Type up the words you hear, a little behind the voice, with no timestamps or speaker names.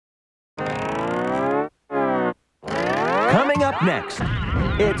up next,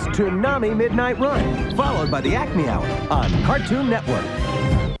 it's Toonami Midnight Run, followed by the Acme Hour on Cartoon Network.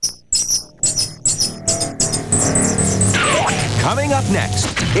 Coming up next,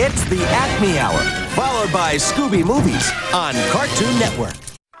 it's the Acme Hour, followed by Scooby Movies on Cartoon Network.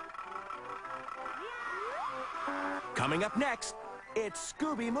 Coming up next, it's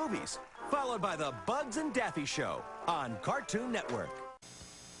Scooby Movies, followed by the Bugs and Daffy Show on Cartoon Network.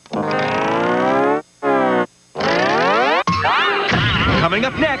 Coming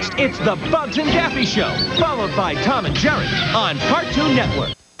up next, it's the Bugs and Daffy Show, followed by Tom and Jerry on Cartoon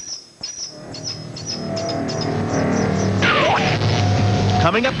Network.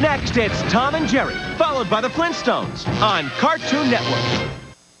 Coming up next, it's Tom and Jerry, followed by the Flintstones on Cartoon Network.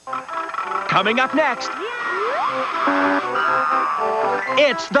 Coming up next,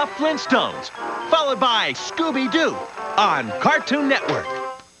 it's the Flintstones, followed by Scooby-Doo on Cartoon Network.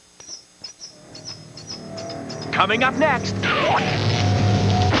 Coming up next,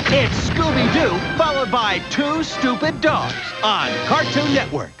 it's Scooby-Doo, followed by Two Stupid Dogs on Cartoon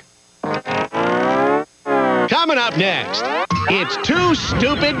Network. Coming up next, it's Two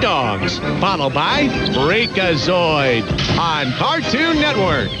Stupid Dogs, followed by Freakazoid on Cartoon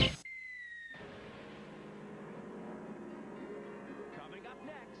Network. Coming up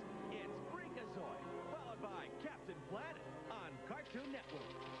next, it's Freakazoid, followed by Captain Planet on Cartoon Network.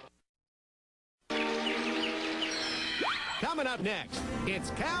 Coming up next, it's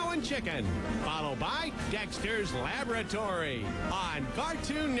Cow and Chicken, followed by Dexter's Laboratory on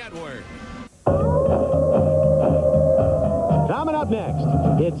Cartoon Network. Coming up next,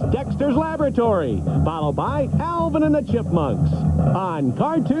 it's Dexter's Laboratory, followed by Alvin and the Chipmunks on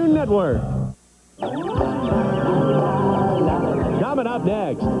Cartoon Network. Coming up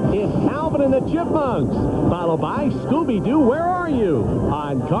next, it's Alvin and the Chipmunks, followed by Scooby-Doo, Where Are You?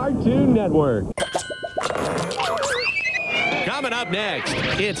 On Cartoon Network. Coming up next,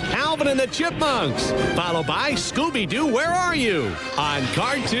 it's Alvin and the Chipmunks, followed by Scooby-Doo, Where Are You? On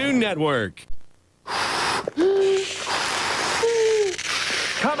Cartoon Network.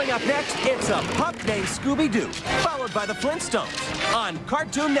 Coming up next, it's a pup named Scooby-Doo, followed by the Flintstones on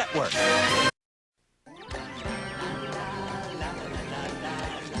Cartoon Network.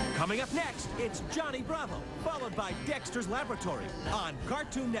 Coming up next, it's Johnny Bravo, followed by Dexter's Laboratory on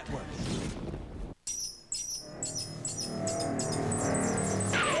Cartoon Network.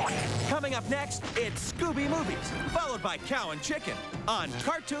 Coming up next, it's Scooby Movies, followed by Cow and Chicken on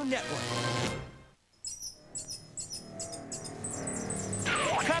Cartoon Network.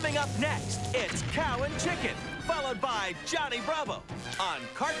 Coming up next, it's Cow and Chicken, followed by Johnny Bravo on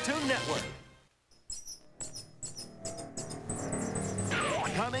Cartoon Network.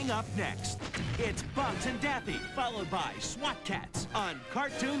 Coming up next, it's Bugs and Daffy, followed by SWAT Kats on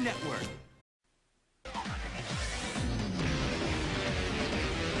Cartoon Network.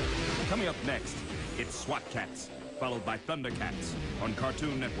 Coming up next, it's SWAT Kats, followed by Thundercats on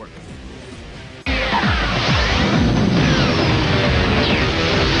Cartoon Network.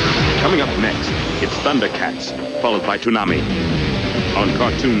 Coming up next, it's Thundercats, followed by Toonami on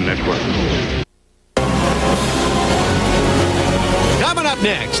Cartoon Network. Coming up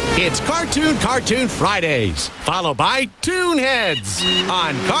next, it's Cartoon Fridays, followed by Toonheads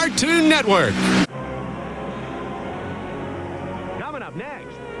on Cartoon Network. Coming up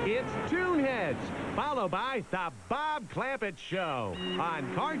next, it's Toonheads, followed by The Bob Clampett Show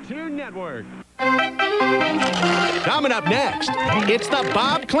on Cartoon Network. Coming up next, it's The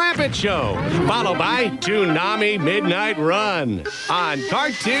Bob Clampett Show, followed by Toonami Midnight Run on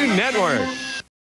Cartoon Network.